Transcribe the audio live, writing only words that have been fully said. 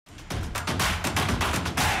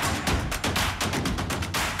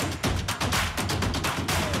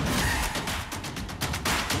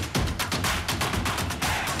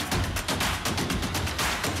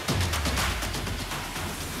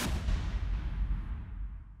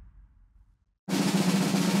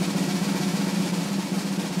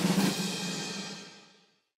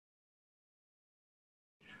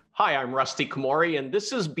Hi, I'm Rusty Komori, and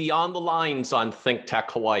this is Beyond the Lines on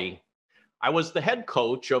ThinkTech Hawaii. I was the head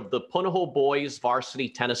coach of the Punahou boys varsity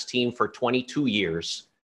tennis team for 22 years,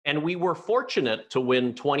 and we were fortunate to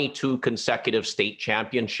win 22 consecutive state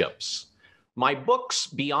championships. My books,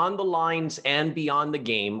 Beyond the Lines and Beyond the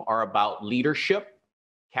Game, are about leadership,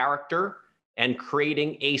 character, and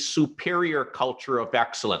creating a superior culture of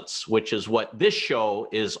excellence, which is what this show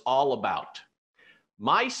is all about.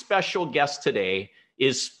 My special guest today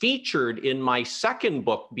is featured in my second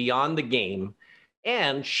book, Beyond the Game,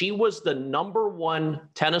 and she was the #1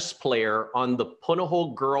 tennis player on the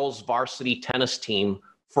Punahou girls varsity tennis team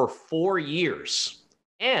for 4 years.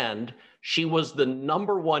 And she was the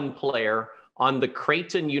 #1 player on the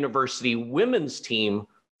Creighton University women's team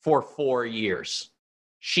for 4 years.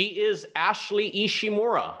 She is Ashley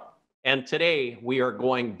Ishimura, and today we are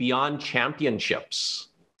going beyond championships.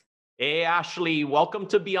 Hey, Ashley, welcome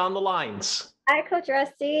to Beyond the Lines. Hi, Coach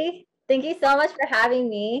Rusty. Thank you so much for having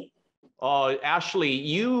me. Oh, Ashley,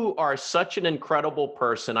 you are such an incredible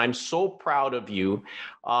person. I'm so proud of you.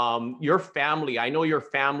 Your family, I know your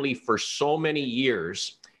family for so many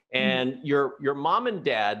years, and your mom and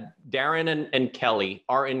dad, Darren and Kelly,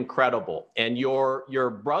 are incredible. And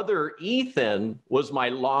your brother, Ethan, was my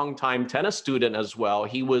longtime tennis student as well.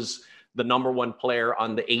 He was the #1 player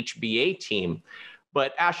on the HBA team.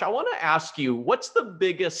 But Ash, I want to ask you, what's the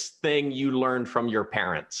biggest thing you learned from your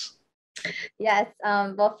parents? Yes.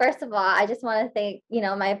 Well, first of all, I just want to thank,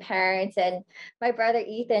 my parents and my brother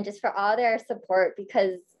Ethan just for all their support,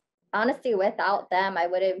 because honestly, without them, I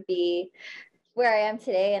wouldn't be where I am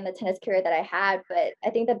today in the tennis career that I had. But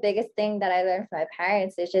I think the biggest thing that I learned from my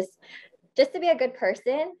parents is just to be a good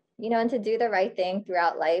person, and to do the right thing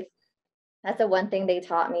throughout life. That's the one thing they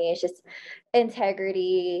taught me, is just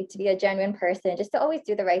integrity, to be a genuine person, just to always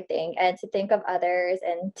do the right thing and to think of others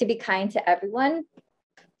and to be kind to everyone.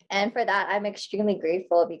 And for that, I'm extremely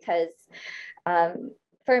grateful, because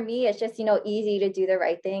for me, it's just, easy to do the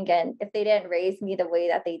right thing. And if they didn't raise me the way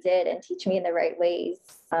that they did and teach me in the right ways,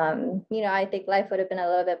 I think life would have been a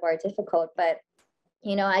little bit more difficult. But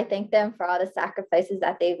I thank them for all the sacrifices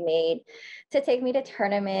that they've made to take me to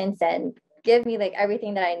tournaments and give me like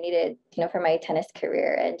everything that I needed, for my tennis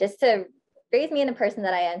career, and just to raise me in the person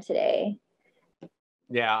that I am today.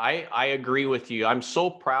 Yeah, I agree with you. I'm so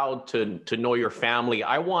proud to know your family.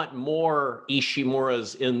 I want more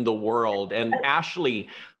Ishimuras in the world. And Ashley,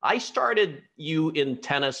 I started you in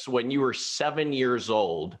tennis when you were 7 years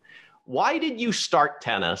old. Why did you start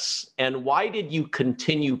tennis, and why did you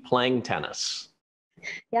continue playing tennis?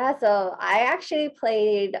 Yeah, so I actually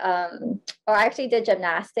played, or I actually did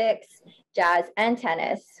gymnastics, jazz, and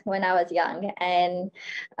tennis when I was young. And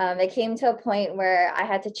it came to a point where I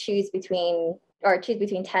had to choose between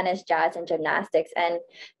tennis, jazz, and gymnastics. And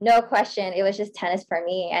no question, it was just tennis for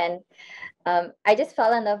me. And I just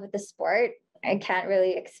fell in love with the sport. I can't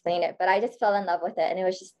really explain it, but I just fell in love with it. And it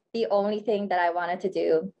was just the only thing that I wanted to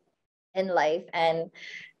do in life. And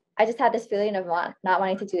I just had this feeling of not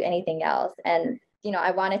wanting to do anything else. And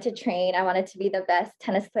I wanted to train. I wanted to be the best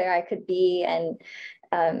tennis player I could be. And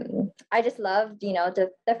I just loved,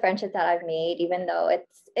 the friendships that I've made, even though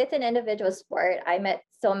it's an individual sport. I met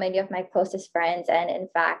so many of my closest friends. And in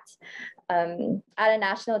fact, at a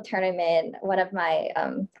national tournament, one of my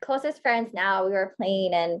closest friends now, we were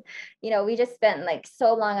playing, and, we just spent like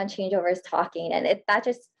so long on changeovers talking. And that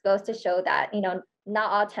just goes to show that,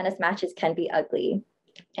 not all tennis matches can be ugly.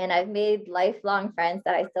 And I've made lifelong friends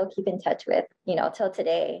that I still keep in touch with, till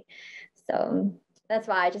today. So that's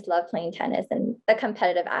why I just love playing tennis and the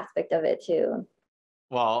competitive aspect of it too.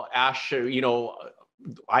 Well, Ash,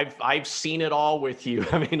 I've seen it all with you.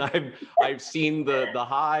 I mean, I've seen the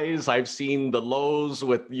highs, I've seen the lows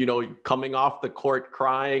with, coming off the court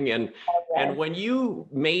crying. And when you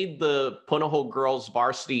made the Punahou girls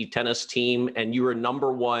varsity tennis team and you were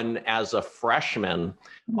 #1 as a freshman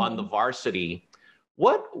on the varsity,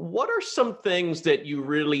 what are some things that you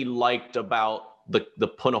really liked about the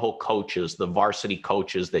Punahou coaches, the varsity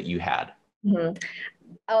coaches that you had?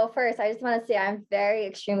 Oh, first, I just want to say I'm very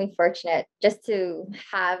extremely fortunate just to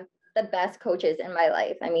have the best coaches in my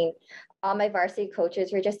life. I mean, all my varsity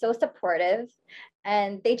coaches were just so supportive,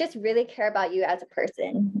 and they just really care about you as a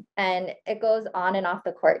person. And it goes on and off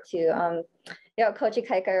the court too. Coach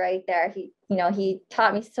Ikaika right there, he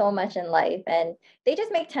taught me so much in life, and they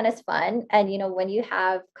just make tennis fun. And, when you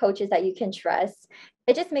have coaches that you can trust,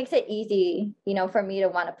 it just makes it easy, for me to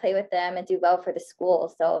want to play with them and do well for the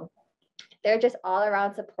school. So they're just all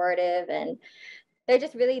around supportive, and they're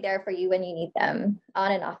just really there for you when you need them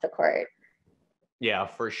on and off the court. Yeah,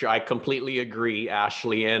 for sure. I completely agree,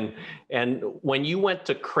 Ashley. And when you went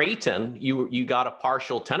to Creighton, you got a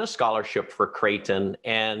partial tennis scholarship for Creighton,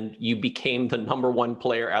 and you became the number one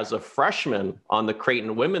player as a freshman on the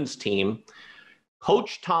Creighton women's team.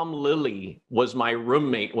 Coach Tom Lilly was my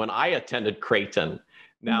roommate when I attended Creighton.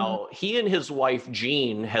 Now, he and his wife,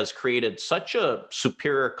 Jean, has created such a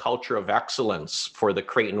superior culture of excellence for the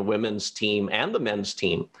Creighton women's team and the men's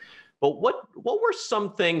team. But what were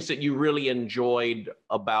some things that you really enjoyed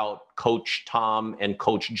about Coach Tom and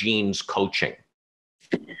Coach Jean's coaching?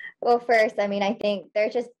 Well, first, I mean, I think they're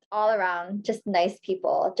just all around just nice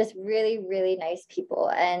people, just really, really nice people.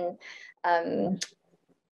 And um,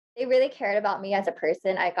 they really cared about me as a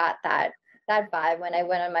person. I got that vibe when I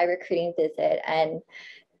went on my recruiting visit, and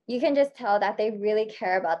you can just tell that they really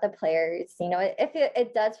care about the players.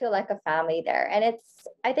 It does feel like a family there, and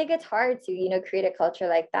I think it's hard to create a culture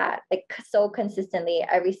like that, like so consistently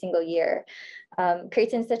every single year.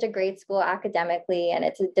 Creighton's such a great school academically, and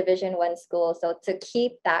it's a Division I school, so to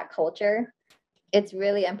keep that culture, it's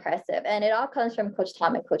really impressive. And it all comes from Coach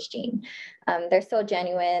Tom and Coach Jean. They're so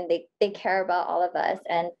genuine. They care about all of us.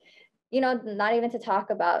 And, not even to talk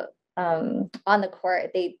about on the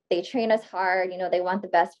court, they train us hard. They want the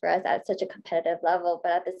best for us at such a competitive level.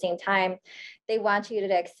 But at the same time, they want you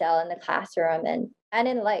to excel in the classroom and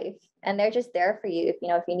in life. And they're just there for you.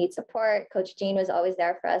 If you need support, Coach Jean was always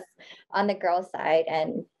there for us on the girls' side.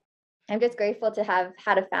 And I'm just grateful to have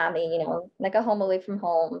had a family, like a home away from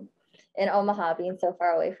home in Omaha, being so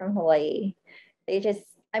far away from Hawaii.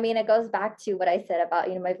 It goes back to what I said about,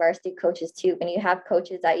 my varsity coaches too. When you have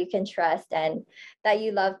coaches that you can trust and that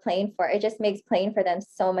you love playing for, it just makes playing for them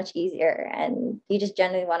so much easier. And you just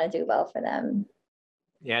generally want to do well for them.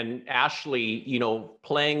 And Ashley,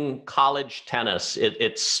 playing college tennis,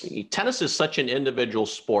 tennis is such an individual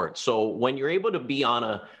sport. So when you're able to be on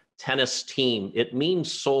a tennis team, it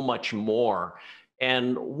means so much more.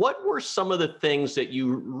 And what were some of the things that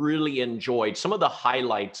you really enjoyed, some of the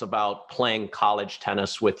highlights about playing college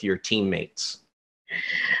tennis with your teammates?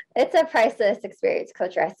 It's a priceless experience,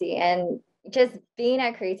 Coach Rusty. And just being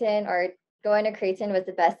at Creighton or going to Creighton was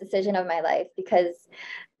the best decision of my life, because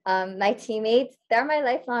my teammates, they're my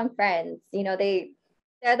lifelong friends.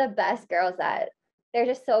 They're the best girls they're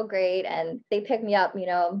just so great. And they pick me up,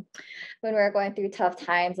 when we're going through tough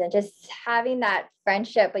times, and just having that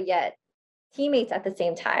friendship, but yet teammates at the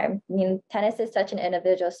same time. Tennis is such an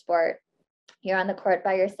individual sport. You're on the court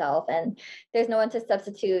by yourself, and there's no one to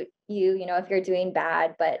substitute you, if you're doing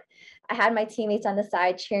bad. But I had my teammates on the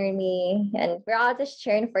side cheering me, and we're all just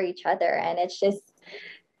cheering for each other. And it's just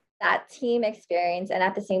that team experience. And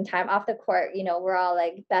at the same time, off the court, we're all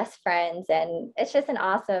like best friends, and it's just an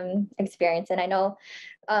awesome experience. And I know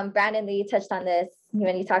Brandon Lee touched on this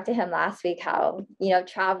when you talked to him last week, how,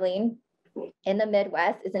 traveling in the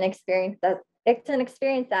Midwest is an experience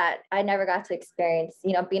that I never got to experience,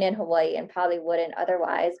 being in Hawaii, and probably wouldn't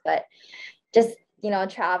otherwise. But just,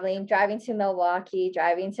 traveling, driving to Milwaukee,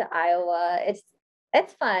 driving to Iowa,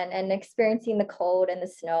 it's fun, and experiencing the cold and the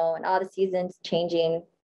snow and all the seasons changing.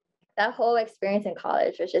 That whole experience in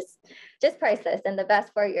college was just priceless, and the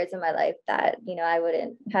best 4 years of my life that, I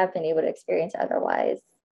wouldn't have been able to experience otherwise.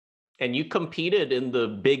 And you competed in the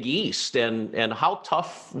Big East, and how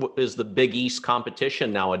tough is the Big East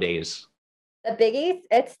competition nowadays? The Big East,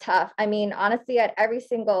 it's tough. Honestly, at every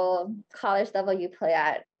single college level you play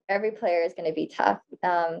at, every player is going to be tough.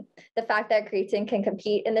 The fact that Creighton can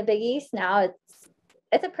compete in the Big East now,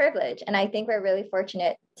 it's a privilege. And I think we're really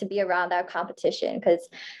fortunate to be around that competition, because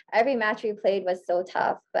every match we played was so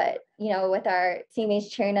tough. But, with our teammates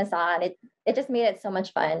cheering us on, it just made it so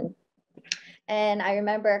much fun. And I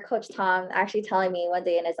remember Coach Tom actually telling me one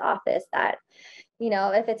day in his office that,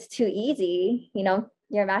 if it's too easy,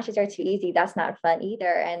 your matches are too easy, that's not fun either.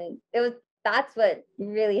 And that's what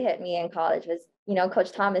really hit me in college was,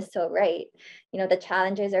 Coach Tom is so right. The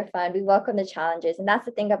challenges are fun. We welcome the challenges. And that's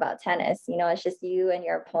the thing about tennis, it's just you and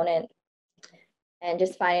your opponent, and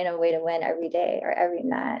just finding a way to win every day or every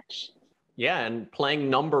match. Yeah, and playing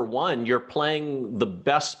number one, you're playing the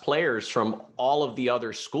best players from all of the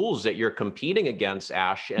other schools that you're competing against,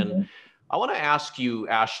 Ash. And I want to ask you,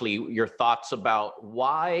 Ashley, your thoughts about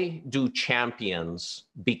why do champions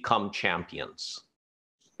become champions?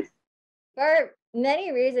 For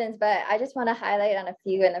many reasons, but I just want to highlight on a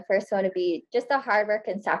few. And the first one would be just the hard work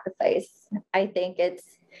and sacrifice. I think it's,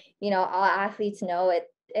 all athletes know it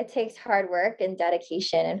takes hard work and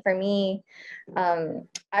dedication. And for me,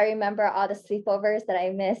 I remember all the sleepovers that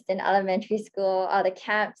I missed in elementary school, all the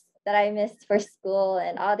camps that I missed for school,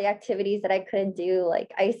 and all the activities that I couldn't do,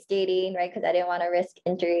 like ice skating, right? Because I didn't want to risk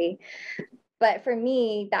injury. But for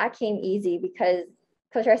me, that came easy because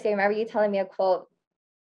Coach Rusty, I remember you telling me a quote.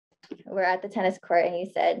 We're at the tennis court and you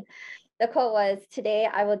said, the quote was, today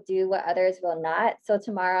I will do what others will not. So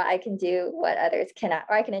tomorrow I can do what others cannot,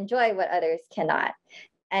 or I can enjoy what others cannot.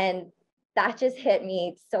 And that just hit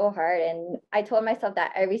me so hard. And I told myself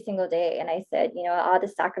that every single day. And I said, all the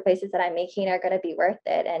sacrifices that I'm making are going to be worth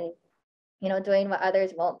it. And, doing what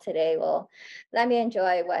others won't today will let me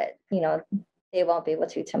enjoy what, they won't be able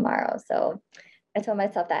to tomorrow. So I told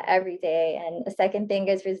myself that every day. And the second thing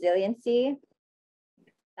is resiliency.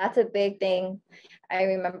 That's a big thing. I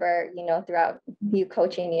remember, throughout you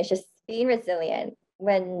coaching me, it's just being resilient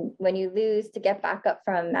when you lose, to get back up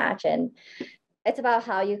from a match. And it's about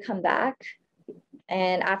how you come back.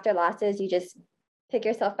 And after losses, you just pick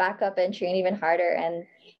yourself back up and train even harder. And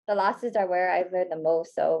the losses are where I've learned the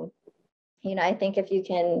most. So, I think if you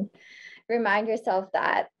can remind yourself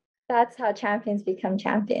that that's how champions become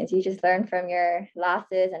champions. You just learn from your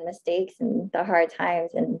losses and mistakes and the hard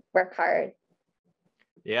times and work hard.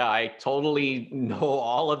 Yeah, I totally know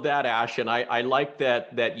all of that, Ash. And I like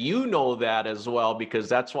that you know that as well, because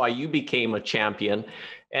that's why you became a champion.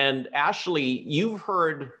 And Ashley, you've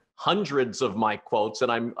heard hundreds of my quotes,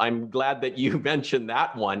 and I'm glad that you mentioned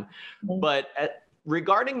that one. But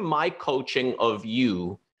regarding my coaching of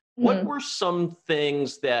you, what were some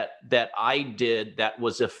things that I did that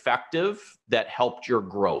was effective that helped your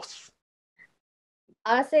growth?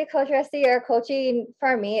 Honestly, Coach Rusty, your coaching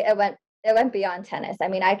for me, it went beyond tennis. I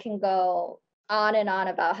mean, I can go on and on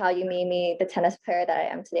about how you made me the tennis player that I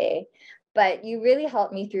am today, but you really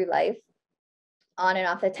helped me through life on and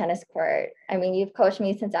off the tennis court. I mean, you've coached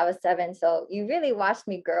me since I was 7, so you really watched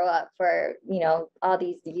me grow up for, all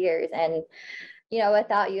these years. And,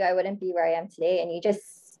 without you, I wouldn't be where I am today. And you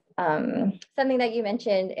just, something that you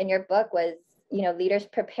mentioned in your book was, leaders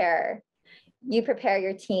prepare. You prepare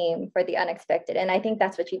your team for the unexpected. And I think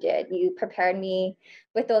that's what you did. You prepared me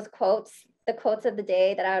with those quotes, the quotes of the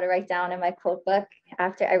day that I would write down in my quote book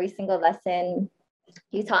after every single lesson.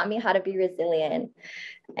 You taught me how to be resilient,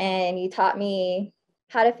 and you taught me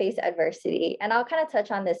how to face adversity. And I'll kind of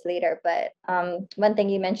touch on this later, but one thing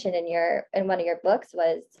you mentioned in one of your books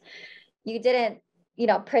was you didn't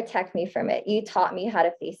protect me from it. You taught me how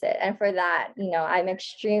to face it. And for that, I'm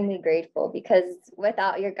extremely grateful, because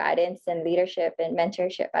without your guidance and leadership and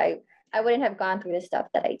mentorship, I wouldn't have gone through the stuff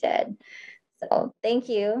that I did. So thank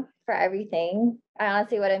you for everything. I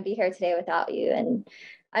honestly wouldn't be here today without you. And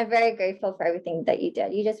I'm very grateful for everything that you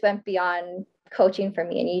did. You just went beyond coaching for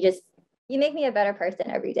me, and you make me a better person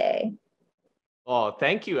every day. Oh,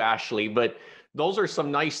 thank you, Ashley. But those are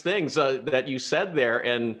some nice things that you said there.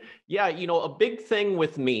 And yeah, a big thing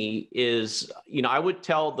with me is, I would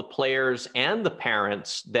tell the players and the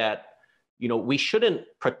parents that, we shouldn't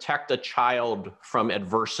protect a child from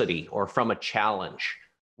adversity or from a challenge.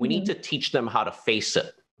 We need to teach them how to face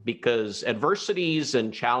it, because adversities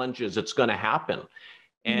and challenges, it's going to happen.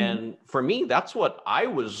 And for me, that's what I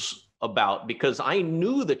was about, because I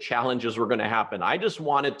knew the challenges were going to happen. I just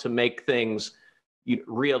wanted to make things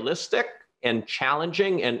realistic and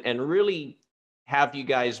challenging, and really have you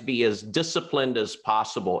guys be as disciplined as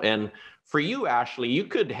possible. And for you, Ashley, you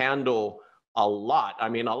could handle a lot. I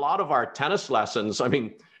mean, a lot of our tennis lessons,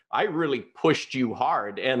 I really pushed you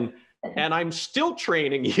hard, and I'm still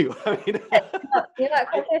training you.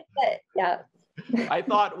 Yeah. I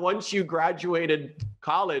thought once you graduated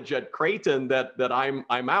college at Creighton that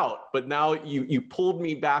I'm out, but now you pulled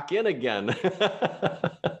me back in again.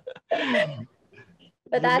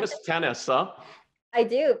 But you miss tennis, huh? I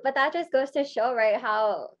do, but that just goes to show, right,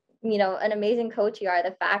 how, an amazing coach you are.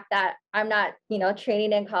 The fact that I'm not,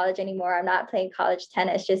 training in college anymore. I'm not playing college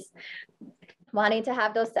tennis, just wanting to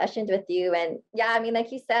have those sessions with you. And yeah,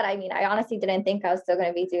 like you said, I honestly didn't think I was still going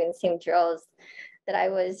to be doing the same drills that I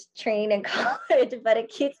was training in college, but it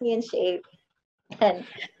keeps me in shape. And,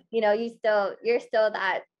 you're still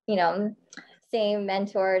that, same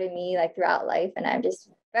mentor to me, like throughout life. And I'm just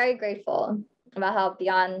very grateful about how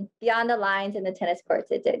beyond the lines in the tennis courts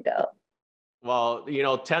it did go. Well,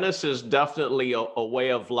 tennis is definitely a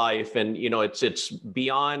way of life, and it's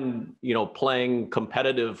beyond playing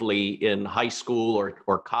competitively in high school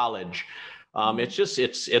or college.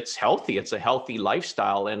 It's healthy. It's a healthy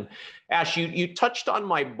lifestyle. And Ash, you touched on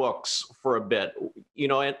my books for a bit,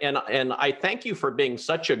 and I thank you for being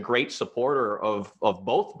such a great supporter of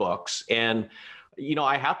both books. And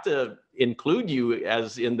I have to include you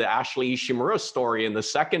as in the Ashley Ishimura story in the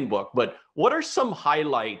second book, but what are some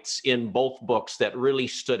highlights in both books that really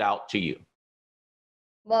stood out to you?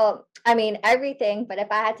 Well, everything, but if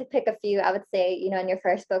I had to pick a few, I would say, in your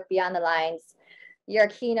first book, Beyond the Lines, your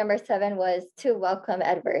key number 7 was to welcome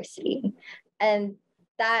adversity. And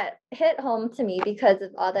that hit home to me because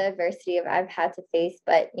of all the adversity I've had to face.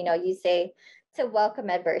 But, you say to welcome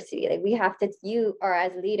adversity, like we have to, you or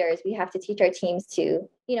as leaders, we have to teach our teams to,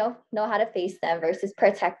 know how to face them versus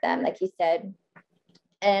protect them, like you said.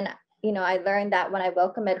 And, I learned that when I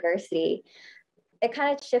welcome adversity, it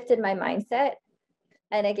kind of shifted my mindset,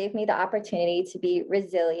 and it gave me the opportunity to be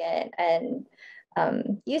resilient and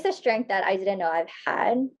use a strength that I didn't know I've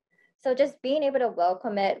had. So just being able to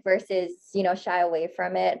welcome it versus, shy away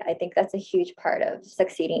from it, I think that's a huge part of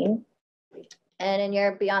succeeding. And in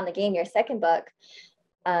your Beyond the Game, your second book,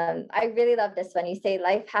 I really love this one. You say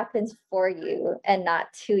life happens for you and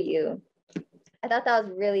not to you. I thought that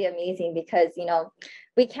was really amazing because,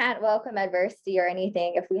 we can't welcome adversity or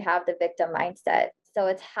anything if we have the victim mindset. So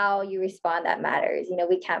it's how you respond that matters.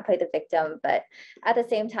 We can't play the victim, but at the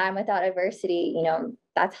same time, without adversity,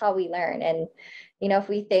 that's how we learn. And, if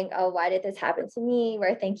we think, oh, why did this happen to me?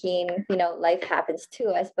 We're thinking, life happens to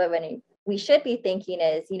us. But when we should be thinking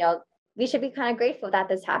is, we should be kind of grateful that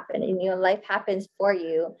this happened. And, life happens for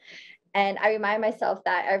you. And I remind myself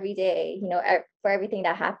that every day, for everything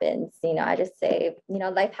that happens, I just say,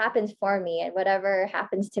 life happens for me, and whatever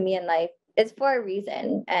happens to me in life, it's for a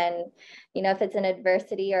reason. And, if it's an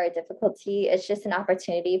adversity or a difficulty, it's just an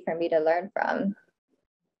opportunity for me to learn from.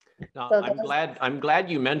 Now, so I'm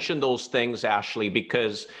glad you mentioned those things, Ashley,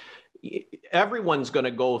 because everyone's going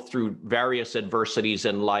to go through various adversities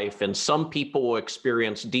in life, and some people will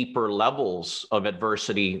experience deeper levels of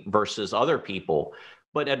adversity versus other people,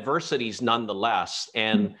 but adversities nonetheless.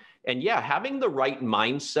 And yeah, having the right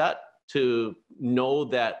mindset to know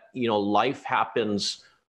that, life happens,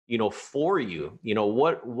 for you,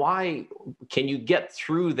 why can you get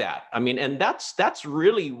through that? I mean, and that's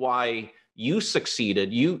really why you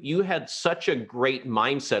succeeded. You had such a great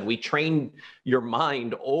mindset. We trained your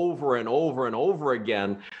mind over and over and over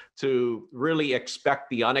again to really expect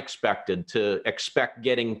the unexpected, to expect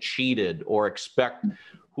getting cheated, or expect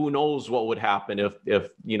who knows what would happen if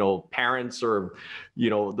parents or,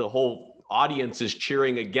 the whole audience is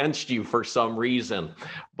cheering against you for some reason.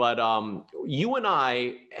 But you and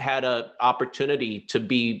I had an opportunity to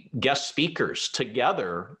be guest speakers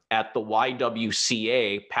together at the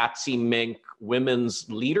YWCA Patsy Mink Women's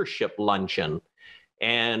Leadership Luncheon.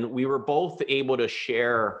 And we were both able to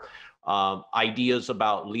share ideas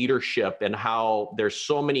about leadership and how there's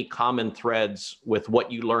so many common threads with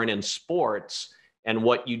what you learn in sports and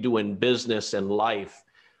what you do in business and life.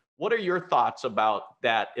 What are your thoughts about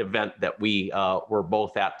that event that we were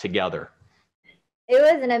both at together? It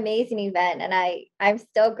was an amazing event, and I'm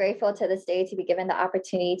still grateful to this day to be given the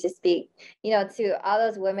opportunity to speak, to all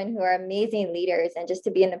those women who are amazing leaders, and just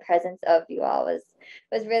to be in the presence of you all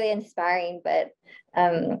was really inspiring. But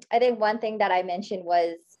I think one thing that I mentioned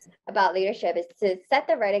was about leadership is to set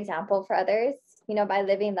the right example for others, by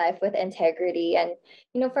living life with integrity. And,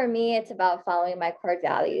 for me, it's about following my core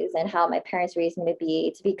values and how my parents raised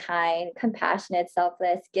me to be kind, compassionate,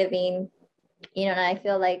 selfless, giving, and I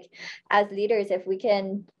feel like as leaders, if we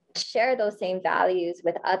can share those same values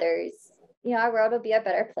with others, our world will be a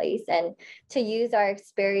better place, and to use our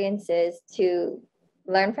experiences to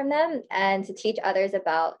learn from them and to teach others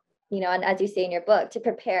about, and as you say in your book, to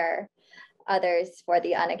prepare others for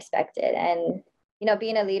the unexpected. And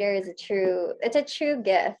being a leader is it's a true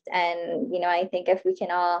gift. And, I think if we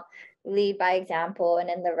can all lead by example and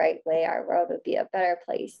in the right way, our world would be a better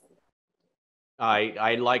place.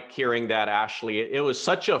 I like hearing that, Ashley. It was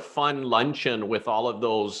such a fun luncheon with all of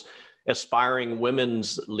those aspiring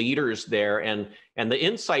women's leaders there. And the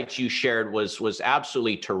insights you shared was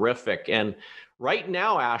absolutely terrific. And right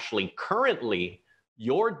now, Ashley, currently,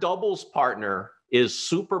 your doubles partner is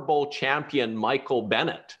Super Bowl champion Michael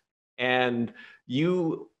Bennett. And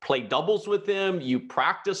you play doubles with him, you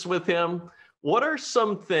practice with him. What are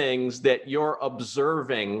some things that you're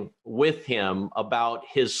observing with him about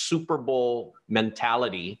his Super Bowl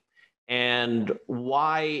mentality and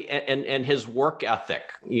why, and his work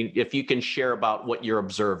ethic? If you can share about what you're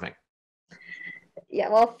observing. Yeah,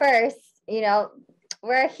 well, first,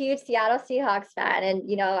 we're a huge Seattle Seahawks fan.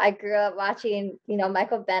 And, I grew up watching,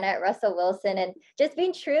 Michael Bennett, Russell Wilson, and just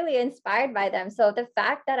being truly inspired by them. So the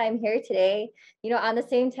fact that I'm here today, on the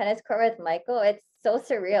same tennis court with Michael, it's so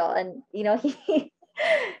surreal. And,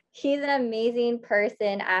 he's an amazing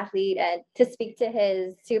person, athlete, and to speak to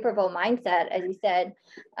his Super Bowl mindset, as you said,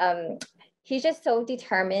 he's just so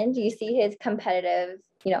determined. You see his competitive,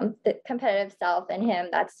 the competitive self in him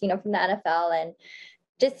that's, from the NFL, and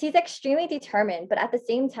just he's extremely determined, but at the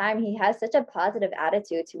same time, he has such a positive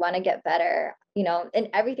attitude to want to get better, in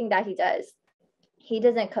everything that he does. He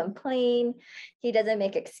doesn't complain. He doesn't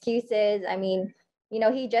make excuses. I mean,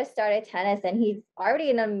 he just started tennis and he's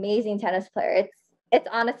already an amazing tennis player. It's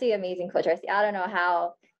honestly amazing, Coach Rusty. I don't know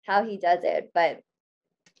how he does it, but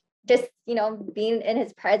just, being in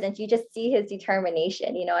his presence, you just see his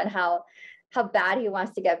determination, and how bad he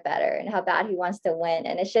wants to get better and how bad he wants to win.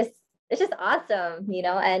 And it's just awesome,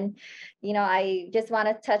 and, I just want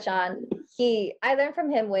to touch on, I learned from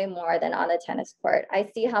him way more than on the tennis court. I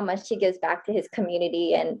see how much he gives back to his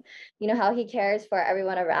community and, how he cares for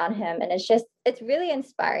everyone around him. And it's really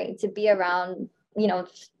inspiring to be around,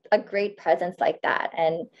 a great presence like that.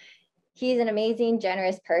 And he's an amazing,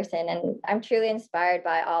 generous person. And I'm truly inspired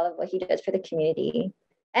by all of what he does for the community.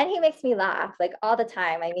 And he makes me laugh like all the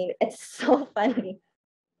time. I mean, it's so funny.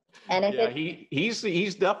 And Yeah,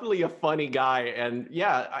 he's definitely a funny guy. And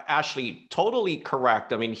yeah, Ashley, totally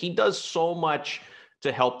correct. I mean, he does so much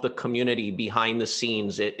to help the community behind the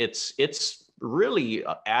scenes. It's really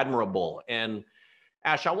admirable. And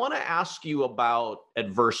Ash, I want to ask you about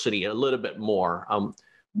adversity a little bit more.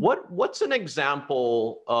 What's an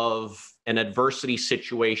example of an adversity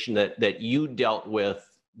situation that you dealt with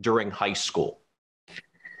during high school?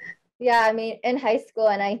 Yeah, I mean, in high school,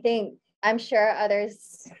 and I'm sure other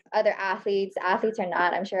athletes or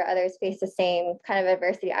not, I'm sure others face the same kind of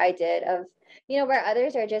adversity I did of, where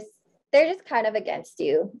others they're just kind of against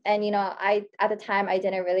you. And, at the time I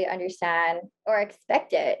didn't really understand or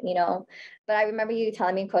expect it, but I remember you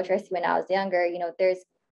telling me, Coach Rusty, when I was younger,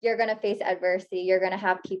 you're going to face adversity. You're going to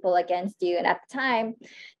have people against you. And at the time,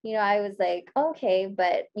 I was like, okay.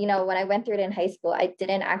 But, when I went through it in high school, I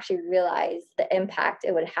didn't actually realize the impact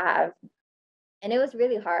it would have. And it was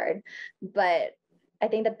really hard. But I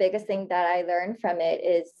think the biggest thing that I learned from it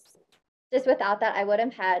is just without that, I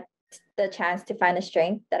wouldn't have had the chance to find the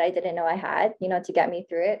strength that I didn't know I had, to get me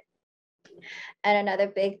through it. And another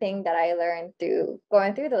big thing that I learned through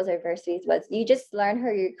going through those adversities was you just learn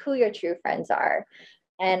who your true friends are.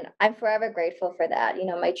 And I'm forever grateful for that.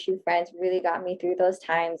 My true friends really got me through those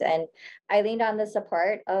times. And I leaned on the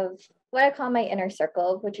support of what I call my inner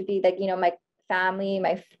circle, which would be like, my family,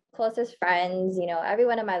 my closest friends,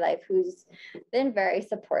 everyone in my life who's been very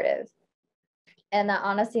supportive. And that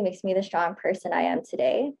honestly makes me the strong person I am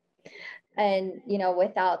today. And,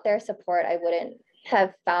 without their support, I wouldn't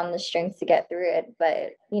have found the strength to get through it.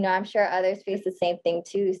 But, I'm sure others face the same thing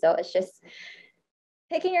too. So it's just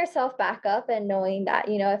picking yourself back up and knowing that,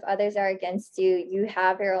 if others are against you, you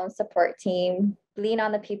have your own support team. Lean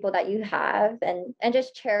on the people that you have and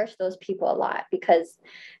just cherish those people a lot because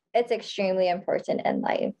it's extremely important in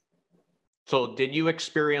life. So did you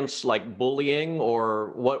experience like bullying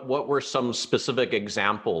or what were some specific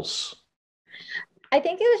examples? I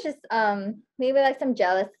think it was just maybe like some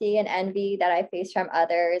jealousy and envy that I faced from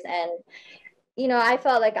others. And I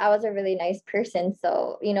felt like I was a really nice person.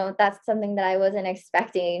 So, that's something that I wasn't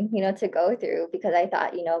expecting, to go through because I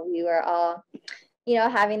thought, we were all,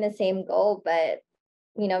 having the same goal. But,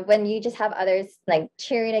 when you just have others like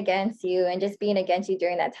cheering against you and just being against you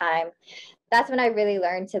during that time, that's when I really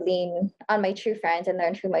learned to lean on my true friends and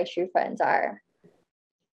learn who my true friends are.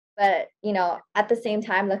 But, at the same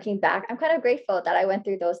time, looking back, I'm kind of grateful that I went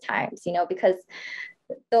through those times, because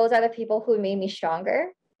those are the people who made me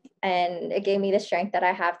stronger. And it gave me the strength that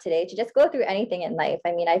I have today to just go through anything in life.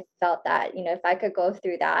 I mean, I felt that, if I could go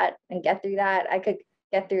through that and get through that, I could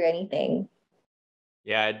get through anything.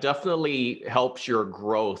 Yeah, it definitely helps your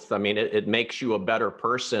growth. I mean, it makes you a better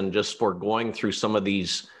person just for going through some of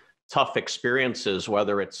these tough experiences,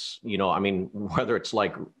 whether it's, whether it's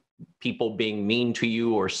like people being mean to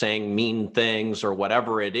you or saying mean things or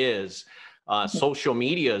whatever it is. Social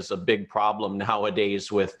media is a big problem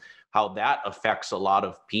nowadays with how that affects a lot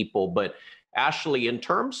of people. But Ashley, in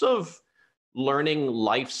terms of learning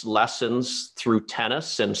life's lessons through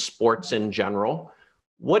tennis and sports in general,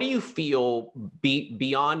 what do you feel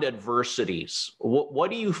beyond adversities?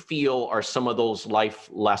 What do you feel are some of those life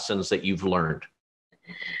lessons that you've learned?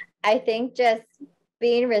 I think just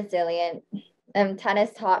being resilient.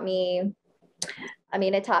 Tennis taught me,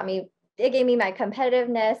 it gave me my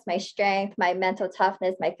competitiveness, my strength, my mental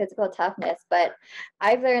toughness, my physical toughness. But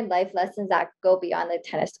I've learned life lessons that go beyond the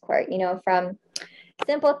tennis court, from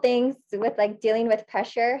simple things with like dealing with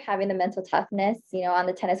pressure, having the mental toughness, on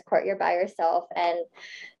the tennis court, you're by yourself. And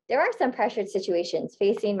there are some pressured situations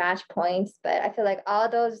facing match points, but I feel like all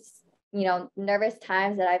those, nervous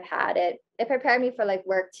times that I've had, it prepared me for like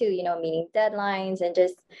work too, meeting deadlines and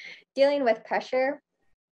just dealing with pressure.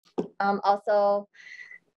 Also,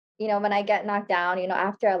 when I get knocked down,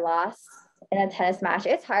 after a loss in a tennis match,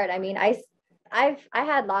 it's hard. I mean, I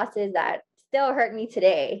had losses that still hurt me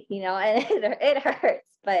today, and it hurts.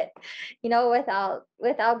 But,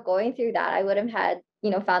 without going through that, I wouldn't have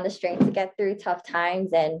had, found the strength to get through tough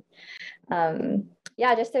times. And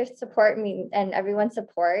yeah, just to support me and everyone's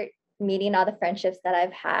support, meeting all the friendships that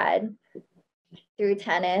I've had through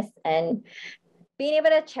tennis and being able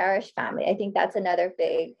to cherish family. I think that's another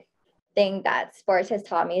big thing that sports has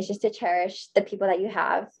taught me, is just to cherish the people that you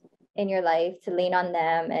have in your life, to lean on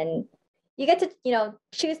them, and you get to,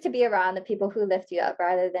 choose to be around the people who lift you up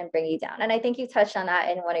rather than bring you down. And I think you touched on that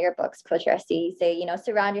in one of your books, Coach Rusty. You say,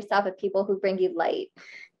 surround yourself with people who bring you light,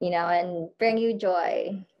 and bring you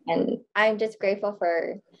joy. And I'm just grateful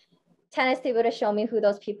for tennis to be able to show me who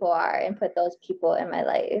those people are and put those people in my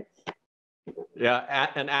life. Yeah,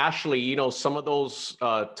 and Ashley, some of those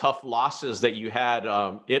tough losses that you had,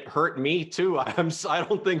 it hurt me too. I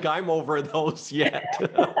don't think I'm over those yet.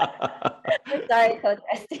 I'm sorry, Coach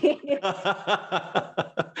Rusty.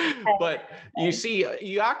 But you see,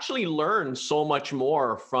 you actually learn so much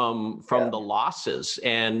more from the losses,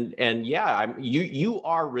 and yeah, you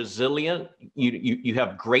are resilient. You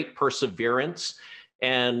have great perseverance,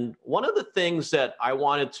 and one of the things that I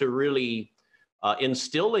wanted to really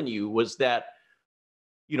instill in you was that,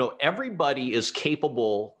 everybody is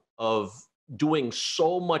capable of doing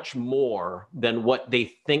so much more than what they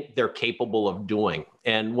think they're capable of doing.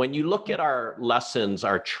 And when you look at our lessons,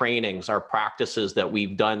 our trainings, our practices that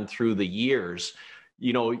we've done through the years,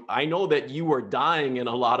 I know that you were dying in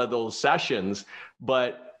a lot of those sessions,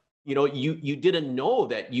 but you didn't know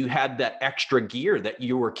that you had that extra gear, that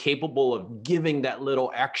you were capable of giving that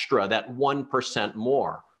little extra, that 1%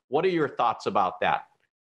 more. What are your thoughts about that?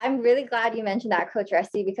 I'm really glad you mentioned that, Coach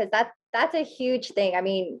Rusty, because that's a huge thing. I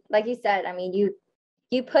mean, like you said,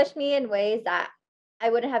 you pushed me in ways that I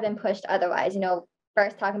wouldn't have been pushed otherwise.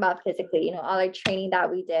 First talking about physically, all our training that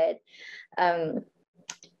we did. I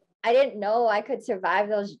didn't know I could survive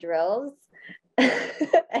those drills.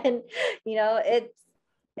 And,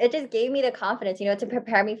 it just gave me the confidence, to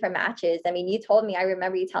prepare me for matches. I mean, I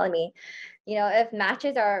remember you telling me, if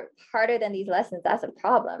matches are harder than these lessons, that's a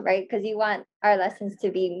problem, right? Because you want our lessons to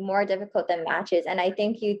be more difficult than matches. And I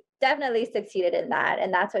think you definitely succeeded in that.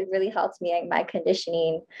 And that's what really helped me in my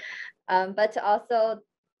conditioning. But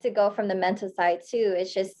to go from the mental side too,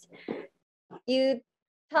 it's just, you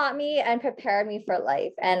taught me and prepared me for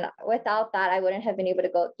life. And without that, I wouldn't have been able to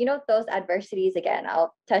go, those adversities again.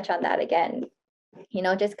 I'll touch on that again.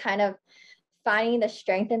 Just kind of finding the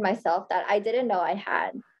strength in myself that I didn't know I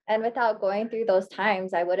had. And without going through those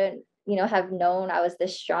times, I wouldn't, have known I was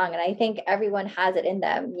this strong. And I think everyone has it in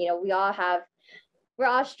them. We're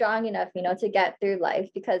all strong enough, to get through life,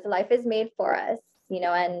 because life is made for us,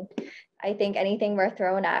 and I think anything we're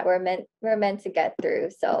thrown at, we're meant to get through.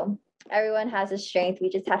 So everyone has a strength. We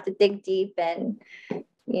just have to dig deep, and,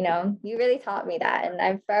 you really taught me that. And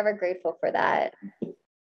I'm forever grateful for that.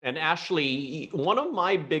 And Ashley, one of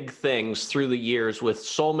my big things through the years with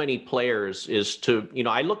so many players is to,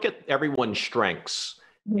 I look at everyone's strengths.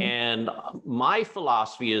 Mm-hmm. And my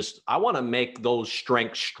philosophy is I want to make those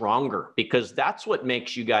strengths stronger, because that's what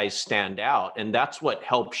makes you guys stand out. And that's what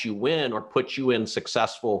helps you win or puts you in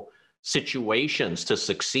successful situations to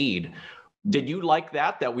succeed. Did you like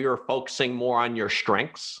that we were focusing more on your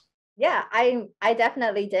strengths? Yeah, I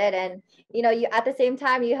definitely did. And, you at the same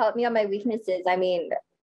time, you helped me on my weaknesses. I mean,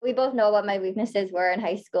 we both know what my weaknesses were in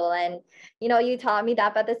high school, and, you taught me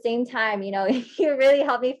that, but at the same time, you really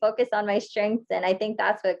helped me focus on my strengths. And I think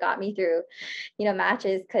that's what got me through,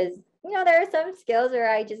 matches. Cause there are some skills where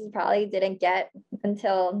I just probably didn't get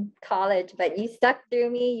until college, but you stuck through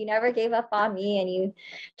me. You never gave up on me, and you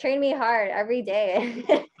trained me hard every day.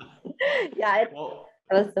 Yeah, it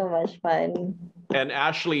was so much fun. And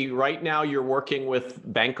Ashley, right now you're working with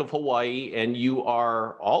Bank of Hawaii, and you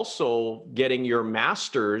are also getting your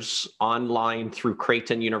master's online through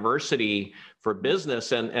Creighton University for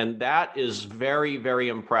business. And that is very, very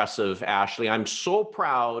impressive, Ashley. I'm so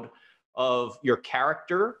proud of your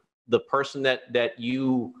character, the person that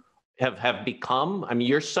you have become. I mean,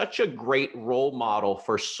 you're such a great role model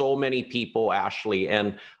for so many people, Ashley.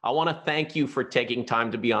 And I want to thank you for taking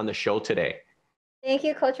time to be on the show today. Thank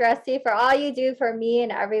you, Coach Rusty, for all you do for me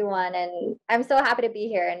and everyone. And I'm so happy to be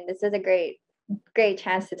here. And this is a great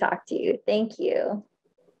chance to talk to you. Thank you.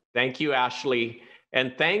 Thank you, Ashley.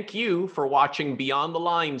 And thank you for watching Beyond the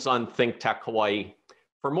Lines on ThinkTech Hawaii.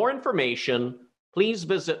 For more information, please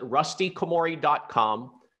visit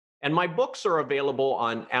rustykomori.com. And my books are available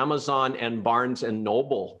on Amazon and Barnes &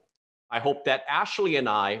 Noble. I hope that Ashley and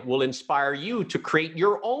I will inspire you to create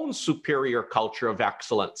your own superior culture of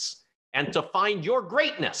excellence, and to find your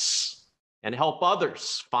greatness and help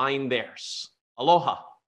others find theirs. Aloha.